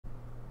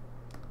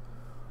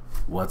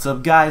What's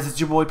up, guys? It's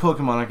your boy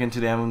Pokemonarch, and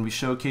today I'm going to be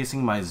showcasing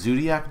my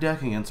Zoodiac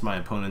deck against my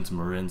opponent's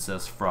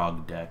Marincess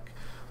Frog deck.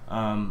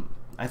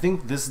 I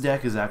think this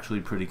deck is actually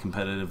pretty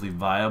competitively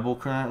viable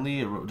currently.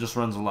 It just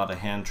runs a lot of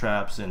hand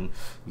traps and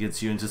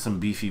gets you into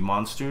some beefy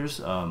monsters.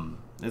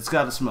 It's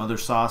got some other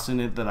sauce in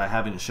it that I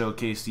haven't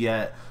showcased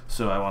yet,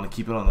 so I want to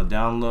keep it on the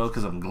down low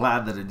because I'm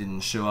glad that it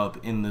didn't show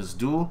up in this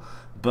duel.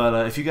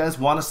 But if you guys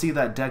want to see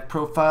that deck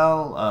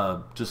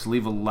profile, just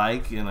leave a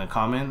like and a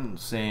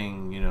comment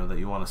saying, that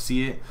you want to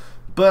see it.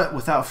 But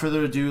without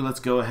further ado, let's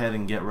go ahead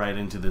and get right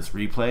into this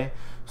replay.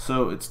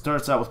 So it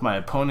starts out with my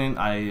opponent.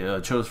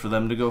 I chose for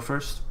them to go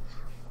first.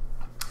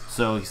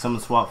 So he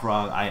summons Swap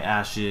Frog, I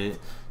ash it,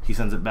 he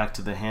sends it back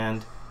to the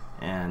hand,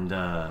 and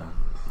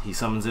he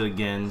summons it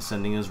again,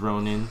 sending his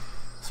Ronin,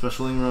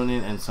 specialing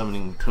Ronin, and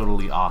summoning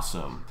Totally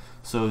Awesome.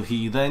 So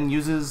he then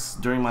uses,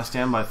 during my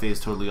standby phase,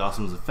 Totally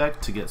Awesome's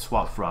effect to get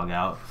Swap Frog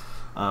out.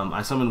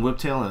 I summon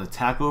Whiptail and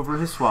attack over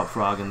his Swap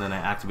Frog, and then I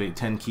activate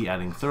 10 key,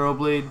 adding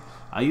Thoroughblade.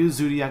 I use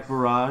Zoodiac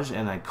Barrage,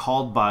 and I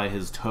called by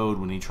his Toad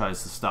when he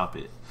tries to stop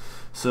it.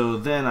 So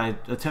then I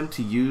attempt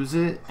to use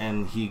it,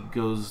 and he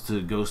goes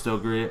to Ghost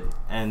Ogre it,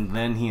 and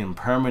then he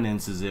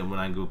impermanences it when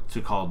I go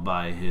to called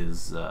by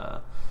his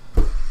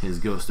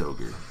Ghost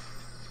Ogre.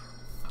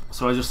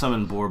 So I just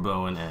summon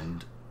Borbo and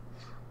end.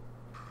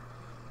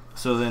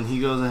 So then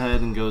he goes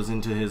ahead and goes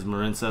into his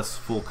Marincess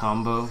full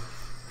combo.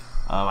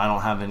 I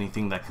don't have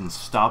anything that can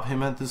stop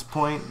him at this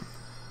point.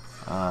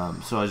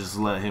 So I just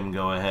let him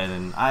go ahead,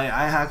 and I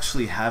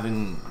actually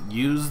haven't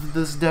used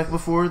this deck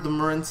before, the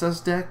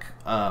Marincess deck.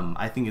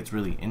 I think it's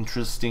really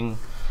interesting,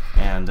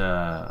 and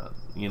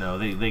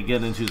they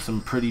get into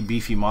some pretty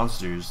beefy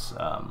monsters,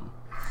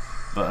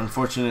 but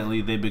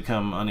unfortunately they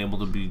become unable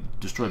to be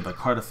destroyed by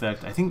card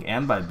effect, I think,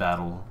 and by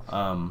battle.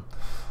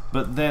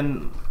 But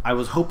then I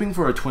was hoping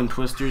for a Twin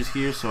Twisters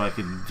here so I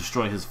could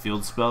destroy his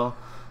field spell,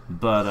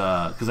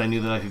 but because I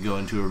knew that I could go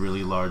into a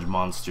really large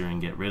monster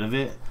and get rid of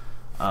it.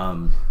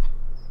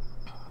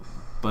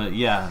 But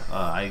yeah,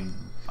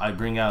 I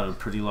bring out a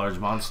pretty large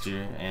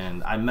monster,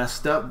 and I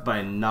messed up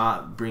by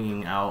not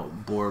bringing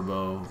out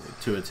Borbo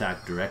to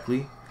attack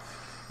directly,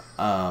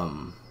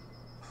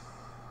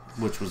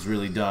 which was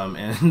really dumb,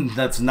 and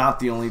that's not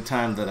the only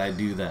time that I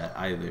do that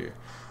either.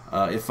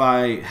 If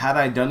had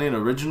I done it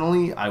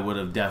originally, I would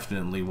have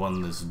definitely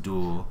won this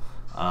duel,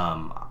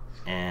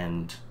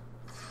 and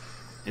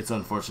it's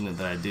unfortunate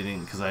that I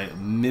didn't, because I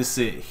miss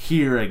it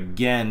here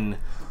again.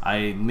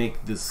 I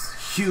make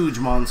this huge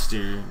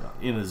monster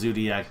in a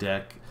Zoodiac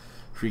deck.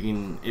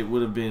 Freaking, it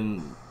would have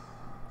been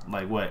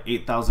like, what,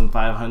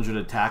 8,500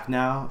 attack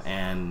now,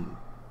 and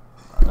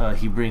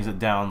he brings it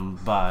down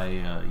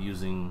by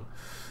using,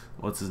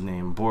 what's his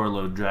name,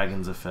 Borlo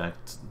Dragon's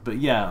effect. But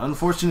yeah,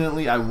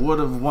 unfortunately I would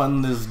have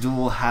won this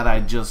duel had I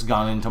just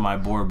gone into my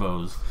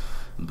Borbos,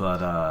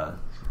 but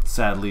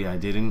sadly I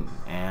didn't,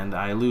 and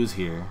I lose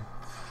here.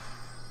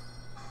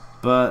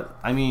 But,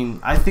 I mean,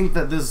 I think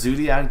that this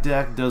Zoodiac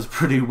deck does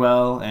pretty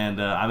well,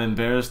 and I'm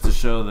embarrassed to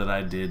show that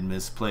I did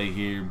misplay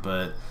here,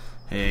 but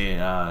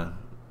hey,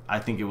 I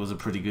think it was a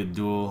pretty good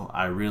duel.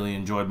 I really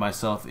enjoyed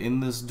myself in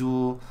this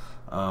duel,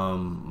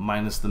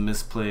 minus the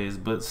misplays,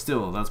 but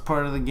still, that's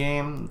part of the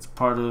game. It's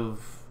part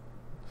of...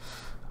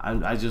 I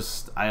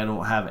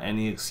don't have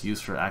any excuse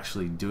for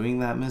actually doing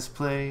that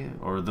misplay,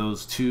 or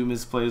those two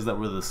misplays that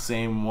were the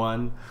same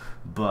one,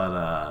 but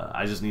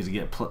I just need to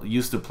get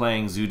used to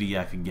playing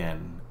Zoodiac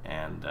again.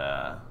 And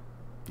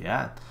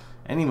yeah,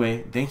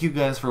 anyway, thank you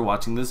guys for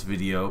watching this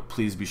video.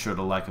 Please be sure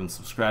to like and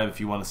subscribe if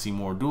you want to see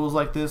more duels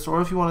like this,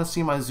 or if you want to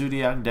see my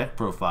Zoodiac deck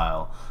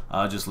profile,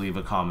 just leave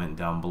a comment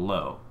down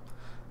below.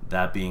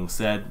 That being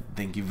said,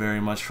 thank you very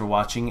much for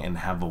watching, and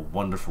have a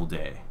wonderful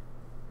day.